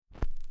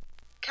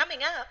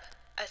Coming up,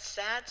 a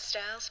Sad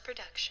Styles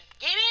production.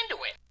 Get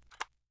into it.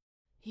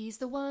 He's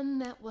the one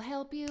that will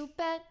help you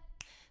bet.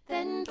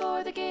 Then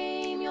for the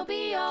game you'll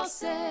be all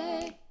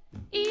set.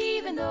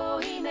 Even though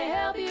he may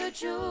help you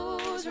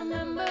choose,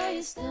 remember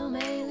you still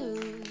may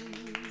lose.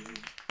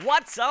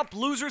 What's up,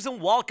 losers,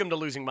 and welcome to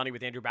Losing Money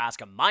with Andrew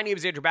Bascom. My name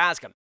is Andrew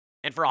Bascom,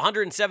 and for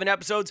 107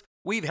 episodes,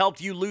 we've helped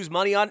you lose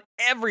money on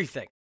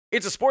everything.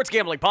 It's a sports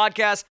gambling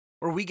podcast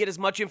where we get as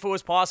much info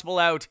as possible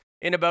out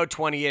in about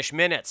 20-ish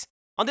minutes.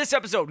 On this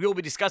episode, we will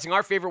be discussing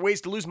our favorite ways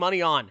to lose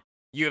money on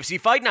UFC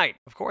Fight Night.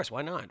 Of course,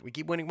 why not? We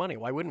keep winning money.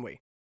 Why wouldn't we?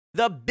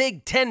 The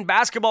Big Ten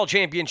Basketball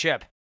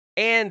Championship.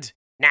 And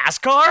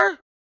NASCAR?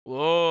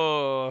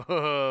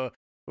 Whoa.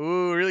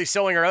 Ooh, really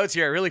sowing our oats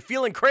here. Really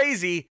feeling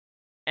crazy.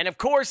 And of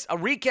course, a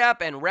recap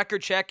and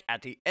record check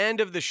at the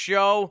end of the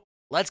show.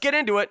 Let's get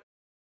into it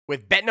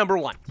with bet number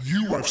one.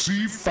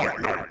 UFC Fight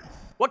Night.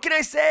 What can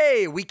I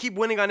say? We keep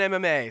winning on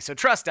MMA, so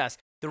trust us.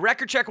 The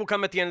record check will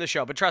come at the end of the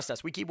show, but trust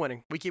us, we keep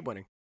winning. We keep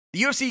winning.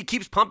 The UFC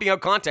keeps pumping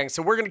out content,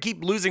 so we're going to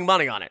keep losing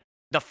money on it.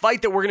 The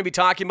fight that we're going to be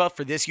talking about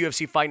for this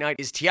UFC Fight Night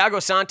is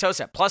Thiago Santos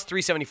at plus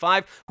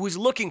 375, who is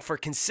looking for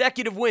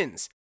consecutive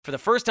wins for the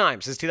first time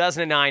since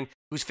 2009,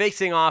 who's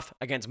facing off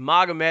against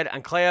Magomed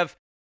Ankalaev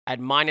at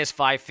minus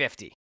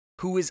 550,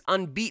 who is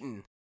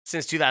unbeaten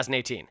since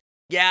 2018.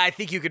 Yeah, I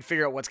think you could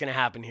figure out what's going to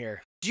happen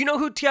here. Do you know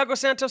who Thiago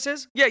Santos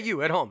is? Yeah,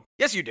 you at home.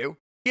 Yes, you do.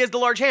 He has the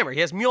large hammer.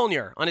 He has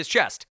Mjolnir on his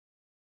chest.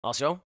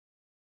 Also,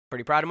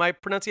 pretty proud of my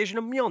pronunciation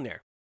of Mjolnir.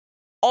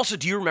 Also,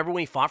 do you remember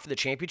when he fought for the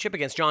championship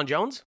against Jon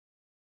Jones?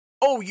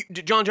 Oh,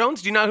 Jon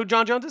Jones? Do you know who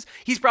Jon Jones is?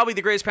 He's probably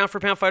the greatest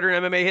pound-for-pound fighter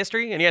in MMA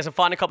history, and he hasn't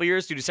fought in a couple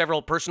years due to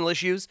several personal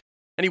issues,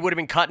 and he would have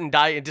been cut and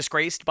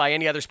disgraced by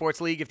any other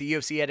sports league if the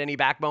UFC had any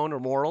backbone or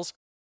morals.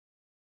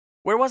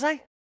 Where was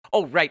I?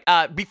 Oh, right.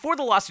 Before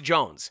the loss to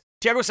Jones,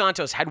 Thiago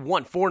Santos had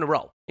won 4 in a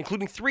row,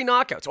 including 3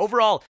 knockouts.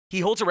 Overall,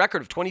 he holds a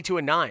record of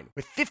 22-9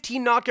 with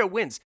 15 knockout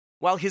wins,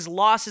 while his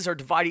losses are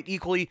divided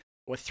equally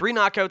with 3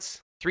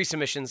 knockouts, 3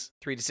 submissions,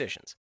 3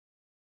 decisions.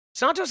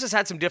 Santos has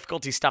had some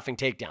difficulty stuffing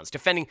takedowns,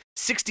 defending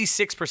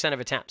 66% of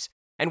attempts.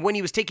 And when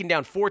he was taken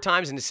down 4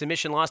 times in his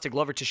submission loss to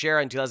Glover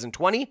Teixeira in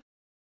 2020,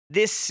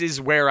 this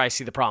is where I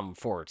see the problem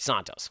for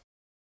Santos.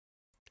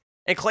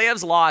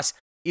 Ankalaev's loss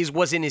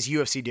was in his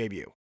UFC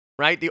debut,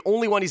 right? The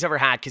only one he's ever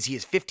had because he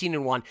is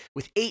 15-1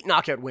 with 8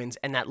 knockout wins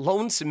and that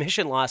lone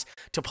submission loss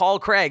to Paul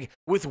Craig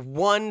with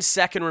 1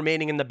 second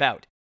remaining in the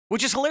bout,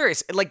 which is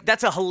hilarious. Like,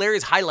 that's a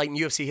hilarious highlight in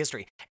UFC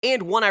history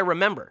and one I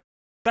remember.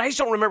 But I just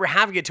don't remember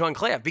having it to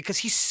Ankalaev because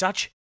he's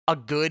such a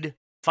good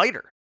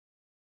fighter.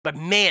 But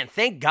man,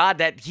 thank God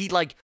that he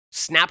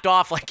snapped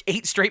off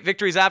 8 straight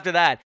victories after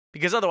that,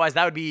 because otherwise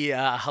that would be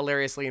a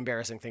hilariously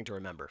embarrassing thing to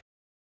remember.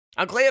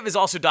 Ankalaev is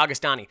also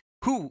Dagestani,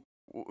 who,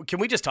 can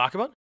we just talk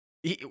about?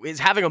 He is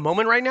having a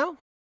moment right now?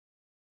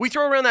 We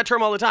throw around that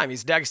term all the time.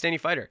 He's a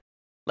Dagestani fighter,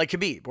 like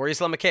Khabib or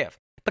Islam Makhachev.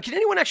 But can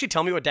anyone actually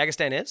tell me what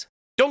Dagestan is?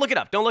 Don't look it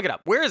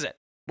up. Where is it?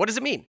 What does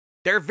it mean?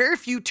 There are very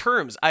few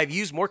terms I've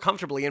used more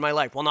comfortably in my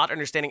life while not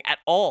understanding at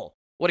all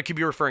what it could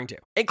be referring to.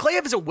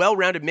 Ankalaev is a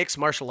well-rounded mixed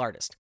martial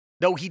artist.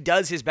 Though he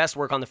does his best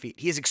work on the feet,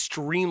 he is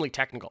extremely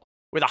technical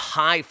with a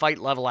high fight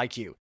level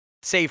IQ,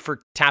 save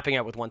for tapping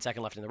out with 1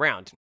 second left in the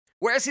round.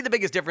 Where I see the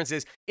biggest difference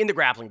is in the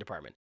grappling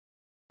department.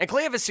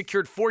 Ankalaev has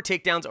secured 4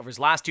 takedowns over his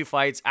last 2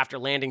 fights after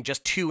landing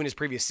just 2 in his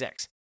previous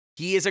 6.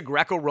 He is a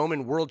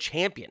Greco-Roman world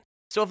champion,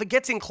 so if it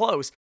gets in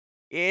close,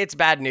 it's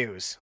bad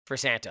news for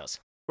Santos.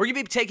 We're going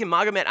to be taking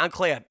Magomed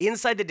Ankalaev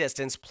inside the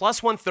distance,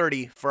 plus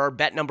 130 for our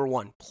bet number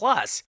 1.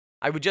 Plus,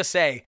 I would just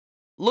say,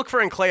 look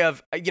for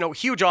Ankalaev,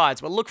 huge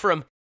odds, but look for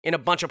him in a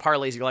bunch of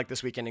parlays you like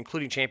this weekend,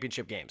 including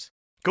championship games.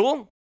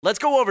 Cool? Let's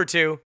go over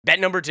to bet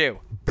number 2.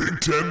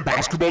 Big Ten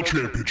Basketball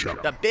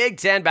Championship. The Big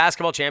Ten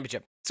Basketball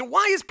Championship. So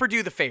why is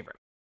Purdue the favorite?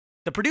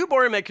 The Purdue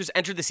Boilermakers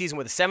entered the season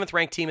with a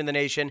 7th-ranked team in the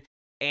nation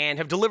and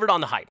have delivered on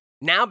the hype,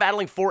 now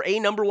battling for a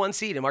number 1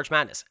 seed in March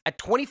Madness. At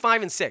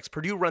 25-6,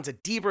 Purdue runs a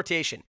deep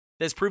rotation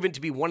that has proven to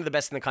be one of the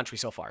best in the country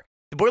so far.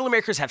 The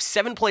Boilermakers have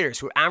 7 players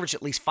who average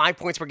at least 5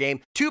 points per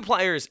game, 2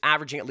 players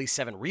averaging at least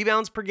 7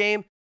 rebounds per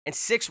game, and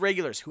 6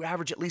 regulars who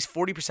average at least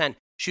 40%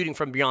 shooting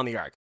from beyond the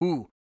arc.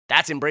 Ooh,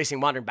 that's embracing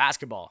modern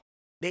basketball.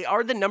 They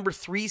are the number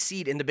 3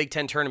 seed in the Big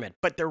Ten tournament,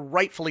 but they're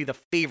rightfully the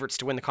favorites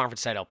to win the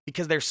conference title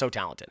because they're so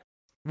talented.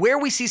 Where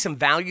we see some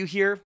value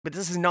here, but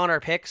this is not our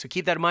pick, so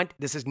keep that in mind.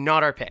 This is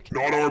not our pick.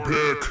 Not our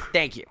pick.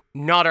 Thank you.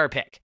 Not our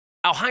pick.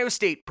 Ohio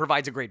State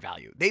provides a great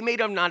value. They may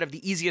not have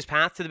the easiest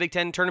path to the Big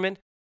Ten tournament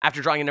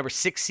after drawing a number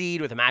 6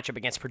 seed with a matchup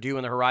against Purdue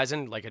on the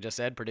horizon. Like I just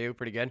said, Purdue,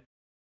 pretty good.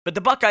 But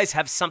the Buckeyes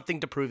have something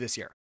to prove this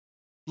year.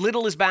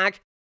 Little is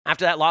back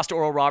after that loss to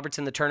Oral Roberts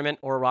in the tournament.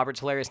 Oral Roberts,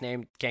 hilarious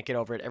name. Can't get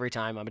over it every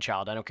time. I'm a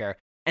child. I don't care.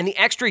 And the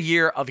extra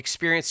year of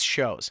experience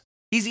shows.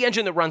 He's the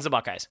engine that runs the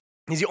Buckeyes.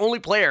 He's the only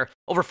player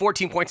over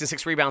 14 points and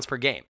 6 rebounds per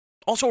game.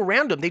 Also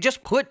around him, they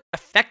just put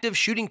effective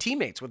shooting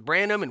teammates with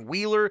Branham and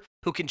Wheeler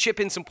who can chip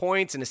in some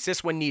points and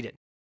assist when needed.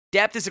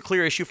 Depth is a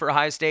clear issue for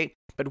Ohio State,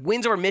 but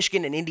wins over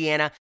Michigan and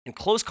Indiana and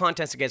close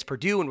contests against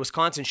Purdue and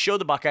Wisconsin show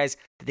the Buckeyes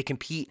that they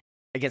compete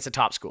against the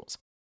top schools.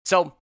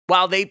 So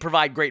while they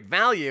provide great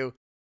value,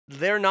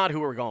 they're not who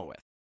we're going with.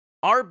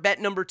 Our bet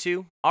number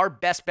 2, our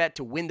best bet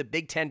to win the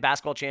Big Ten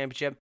basketball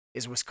championship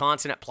is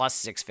Wisconsin at plus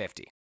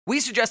 650. We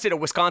suggested a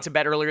Wisconsin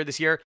bet earlier this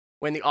year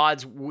when the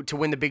odds to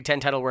win the Big Ten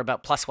title were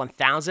about plus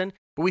 1,000.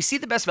 But we see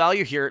the best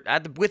value here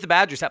with the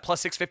Badgers at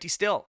plus 650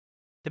 still.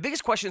 The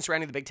biggest question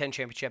surrounding the Big Ten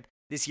championship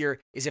this year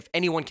is if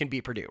anyone can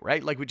beat Purdue,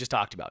 right? Like we just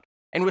talked about.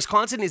 And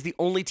Wisconsin is the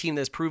only team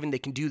that has proven they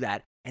can do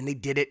that, and they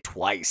did it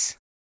twice.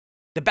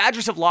 The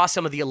Badgers have lost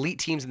some of the elite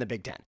teams in the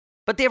Big Ten,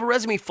 but they have a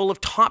resume full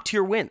of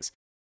top-tier wins.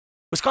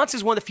 Wisconsin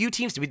is one of the few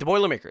teams to beat the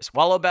Boilermakers,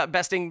 while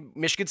besting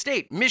Michigan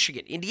State,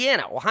 Michigan,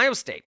 Indiana, Ohio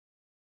State.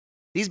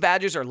 These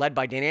Badgers are led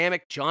by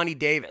dynamic Johnny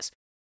Davis,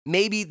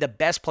 maybe the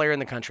best player in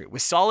the country,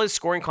 with solid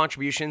scoring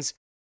contributions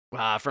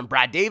from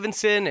Brad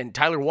Davidson and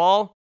Tyler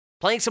Wall,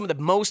 playing some of the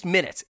most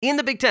minutes in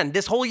the Big Ten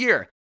this whole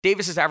year.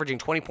 Davis is averaging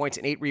 20 points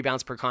and 8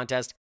 rebounds per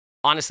contest.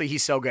 Honestly,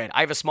 he's so good.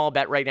 I have a small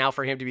bet right now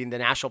for him to be the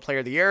National Player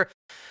of the Year,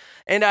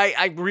 and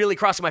I really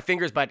cross my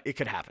fingers, but it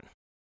could happen.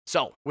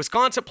 So,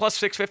 Wisconsin plus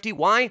 650.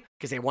 Why?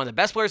 Because they have one of the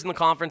best players in the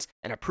conference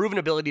and a proven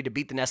ability to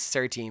beat the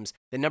necessary teams.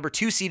 The number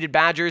 2 seeded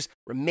Badgers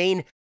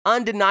remain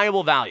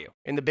undeniable value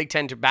in the Big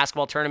Ten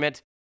basketball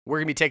tournament. We're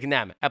going to be taking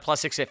them at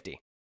plus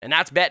 650. And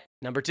that's bet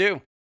number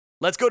 2.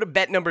 Let's go to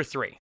bet number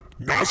 3.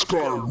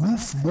 NASCAR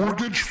Roof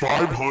Mortgage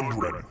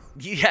 500.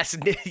 Yes,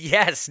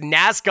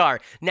 NASCAR.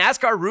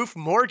 NASCAR Roof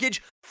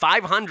Mortgage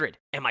 500.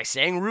 Am I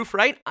saying roof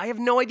right? I have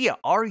no idea.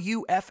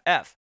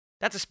 RUFF.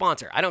 That's a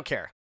sponsor. I don't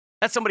care.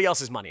 That's somebody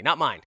else's money, not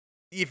mine.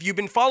 If you've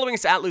been following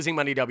us at Losing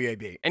Money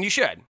WAB, and you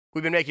should,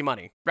 we've been making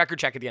money. Record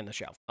check at the end of the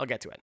show. I'll get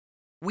to it.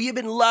 We have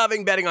been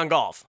loving betting on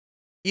golf,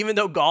 even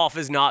though golf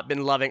has not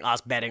been loving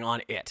us betting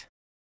on it.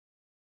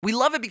 We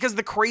love it because of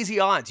the crazy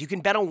odds. You can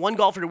bet on one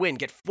golfer to win,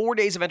 get 4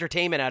 days of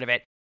entertainment out of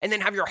it, and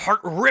then have your heart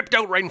ripped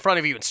out right in front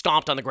of you and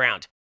stomped on the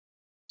ground.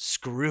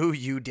 Screw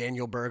you,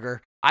 Daniel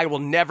Berger. I will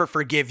never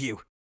forgive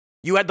you.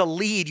 You had the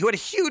lead. You had a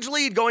huge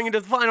lead going into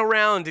the final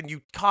round, and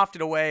you coughed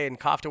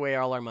away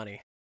all our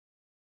money.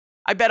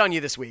 I bet on you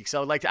this week,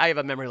 so I have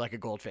a memory like a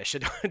goldfish. So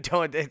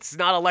don't, it's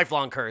not a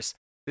lifelong curse.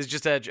 It's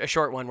just a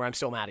short one where I'm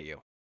still mad at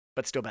you,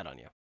 but still bet on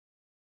you.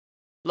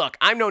 Look,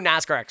 I'm no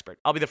NASCAR expert.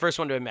 I'll be the first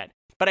one to admit.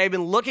 But I've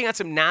been looking at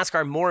some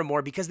NASCAR more and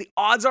more because the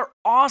odds are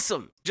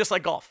awesome, just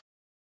like golf.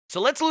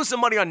 So let's lose some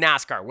money on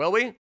NASCAR, will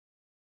we?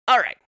 All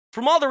right.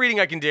 From all the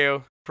reading I can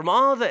do, from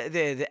all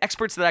the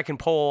experts that I can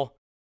poll,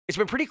 it's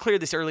been pretty clear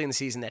this early in the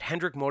season that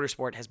Hendrick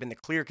Motorsport has been the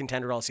clear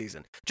contender all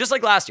season. Just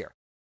like last year.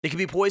 They could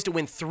be poised to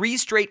win 3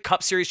 straight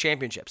Cup Series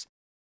championships.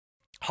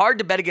 Hard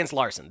to bet against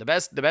Larson, the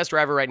best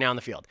driver right now in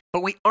the field.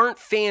 But we aren't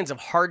fans of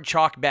hard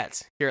chalk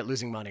bets here at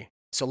Losing Money.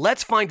 So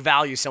let's find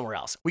value somewhere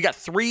else. We got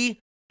 3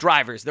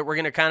 drivers that we're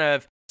going to kind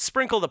of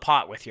sprinkle the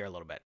pot with here a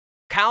little bit.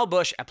 Kyle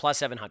Busch at plus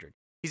 700.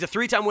 He's a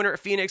 3-time winner at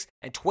Phoenix,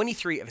 and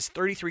 23 of his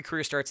 33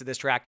 career starts at this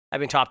track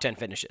have been top 10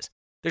 finishes.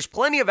 There's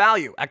plenty of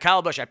value at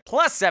Kyle Busch at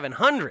plus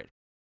 700.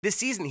 This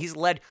season, he's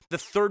led the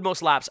 3rd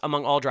most laps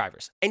among all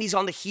drivers, and he's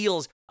on the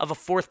heels of a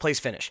 4th place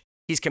finish.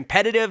 He's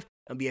competitive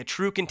and be a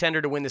true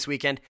contender to win this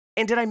weekend.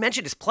 And did I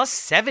mention it's plus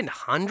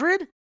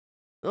 700?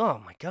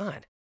 Oh my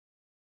God.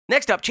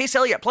 Next up, Chase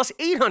Elliott plus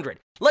 800.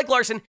 Like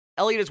Larson,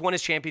 Elliott has won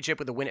his championship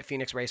with a win at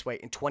Phoenix Raceway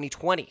in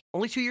 2020,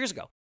 only 2 years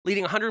ago,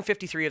 leading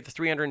 153 of the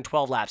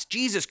 312 laps.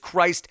 Jesus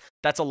Christ,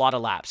 that's a lot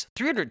of laps.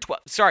 312,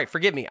 sorry,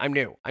 forgive me, I'm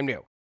new.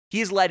 He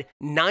has led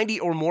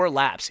 90 or more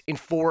laps in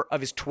 4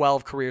 of his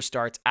 12 career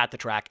starts at the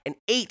track and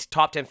 8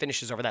 top 10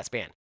 finishes over that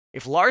span.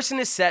 If Larson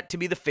is set to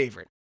be the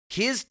favorite,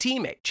 his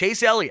teammate,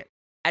 Chase Elliott,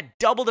 at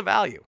double the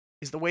value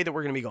is the way that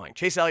we're going to be going.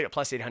 Chase Elliott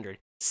plus 800,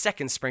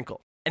 second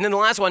sprinkle. And then the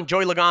last one,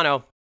 Joey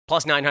Logano,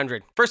 plus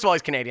 900. First of all,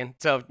 he's Canadian,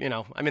 so,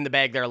 I'm in the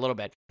bag there a little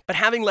bit. But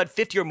having led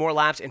 50 or more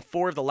laps in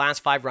 4 of the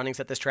last 5 runnings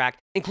at this track,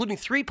 including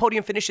 3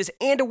 podium finishes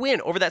and a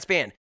win over that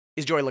span,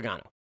 is Joey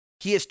Logano.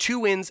 He has 2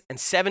 wins and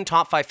 7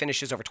 top 5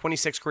 finishes over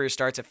 26 career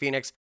starts at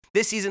Phoenix.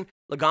 This season,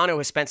 Logano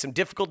has spent some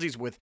difficulties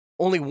with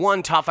only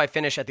 1 top 5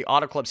 finish at the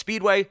Auto Club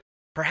Speedway.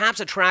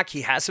 Perhaps a track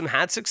he has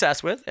had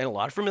success with and a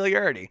lot of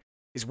familiarity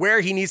is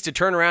where he needs to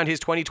turn around his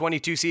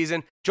 2022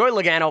 season. Joey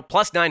Logano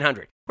plus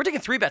 900. We're taking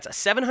 3 bets, a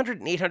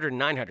 700, an 800, and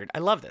 900. I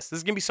love this. This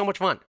is going to be so much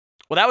fun.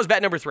 Well, that was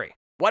bet number 3.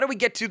 Why don't we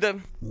get to the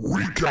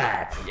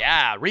recap?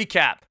 Yeah,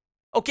 recap.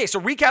 Okay,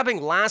 so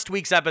recapping last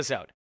week's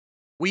episode,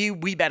 we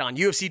bet on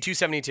UFC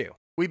 272.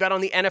 We bet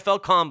on the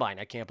NFL Combine.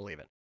 I can't believe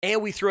it.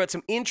 And we threw out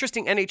some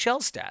interesting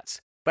NHL stats.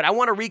 But I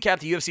want to recap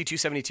the UFC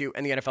 272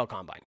 and the NFL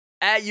Combine.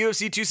 At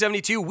UFC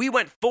 272, we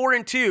went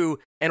 4-2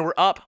 and we're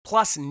up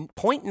plus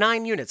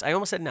 0.9 units. I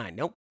almost said 9.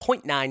 No,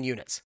 0.9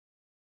 units.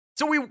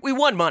 So we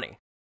won money.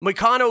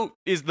 Moicano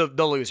is the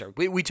loser.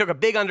 We took a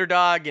big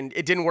underdog and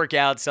it didn't work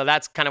out. So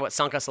that's kind of what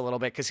sunk us a little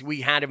bit because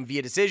we had him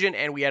via decision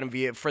and we had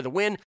him for the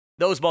win.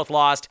 Those both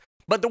lost.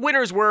 But the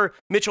winners were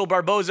Mitchell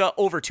Barboza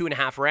over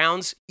 2.5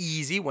 rounds.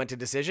 Easy, went to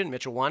decision.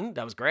 Mitchell won.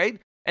 That was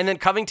great. And then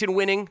Covington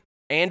winning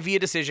and via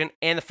decision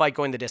and the fight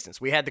going the distance.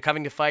 We had the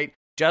Covington fight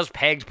just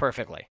pegged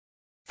perfectly.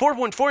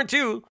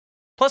 4-2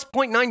 plus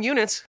 0.9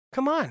 units.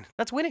 Come on.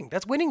 That's winning.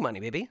 That's winning money,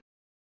 baby.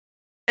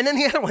 And then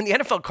the other one, the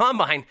NFL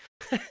Combine,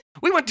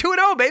 we went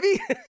 2-0,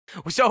 baby.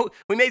 So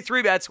we made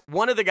 3 bets.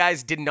 One of the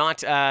guys did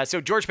not.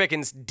 So George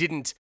Pickens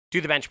didn't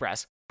do the bench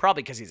press,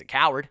 probably because he's a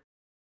coward.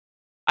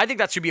 I think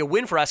that should be a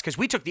win for us because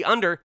we took the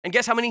under, and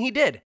guess how many he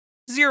did?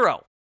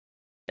 0.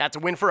 That's a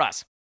win for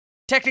us.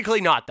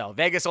 Technically not, though.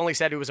 Vegas only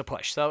said it was a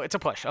push, so it's a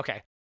push.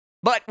 Okay.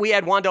 But we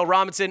had Wan'Dale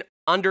Robinson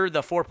under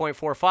the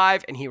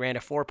 4.45, and he ran a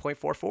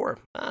 4.44.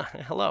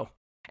 Hello.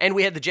 And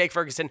we had the Jake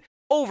Ferguson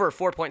over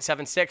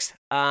 4.76,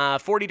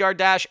 40-yard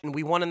dash, and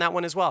we won in that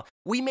one as well.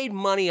 We made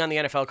money on the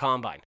NFL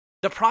Combine.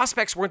 The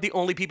prospects weren't the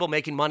only people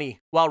making money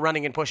while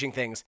running and pushing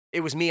things.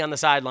 It was me on the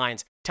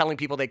sidelines telling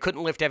people they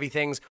couldn't lift heavy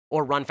things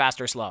or run fast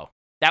or slow.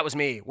 That was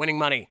me winning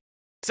money.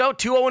 So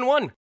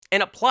 2-0-1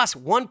 and a plus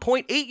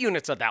 1.8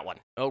 units of that one.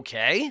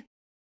 Okay.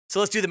 So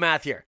let's do the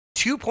math here.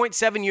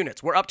 2.7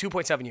 units. We're up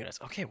 2.7 units.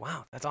 Okay,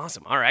 wow, that's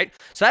awesome. All right.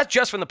 So that's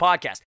just from the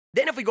podcast.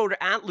 Then if we go to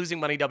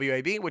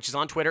 @LosingMoneyWAB, which is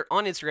on Twitter,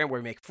 on Instagram, where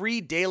we make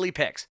free daily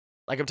picks,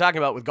 like I'm talking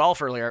about with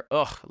golf earlier.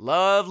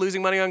 Love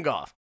losing money on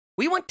golf.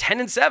 We went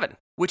 10-7,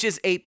 which is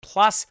a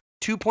plus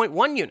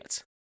 2.1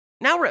 units.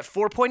 Now we're at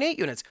 4.8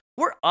 units.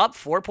 We're up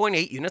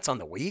 4.8 units on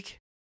the week.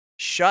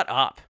 Shut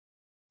up.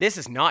 This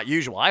is not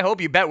usual. I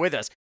hope you bet with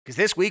us because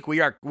this week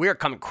we are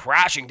coming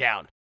crashing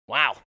down.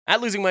 Wow.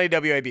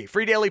 @LosingMoneyWAB.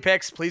 Free daily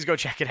picks. Please go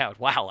check it out.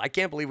 Wow. I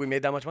can't believe we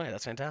made that much money.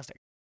 That's fantastic.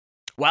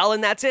 Well,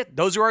 and that's it.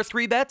 Those are our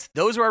 3 bets.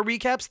 Those are our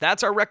recaps.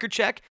 That's our record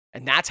check.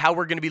 And that's how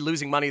we're going to be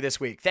losing money this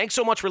week. Thanks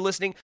so much for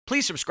listening.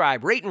 Please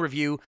subscribe, rate, and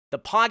review the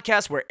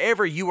podcast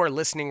wherever you are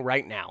listening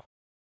right now.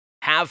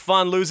 Have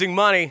fun losing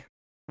money.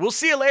 We'll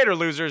see you later,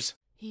 losers.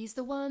 He's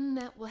the one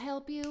that will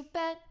help you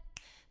bet.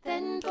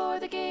 Then for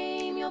the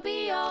game, you'll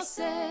be all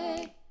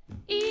set.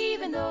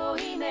 Even though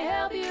he may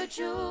help you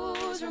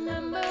choose,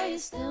 remember you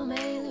still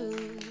may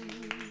lose.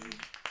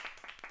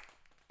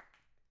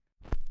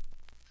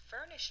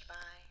 Furnished by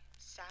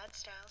Sad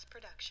Styles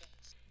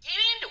Productions. Get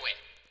into it.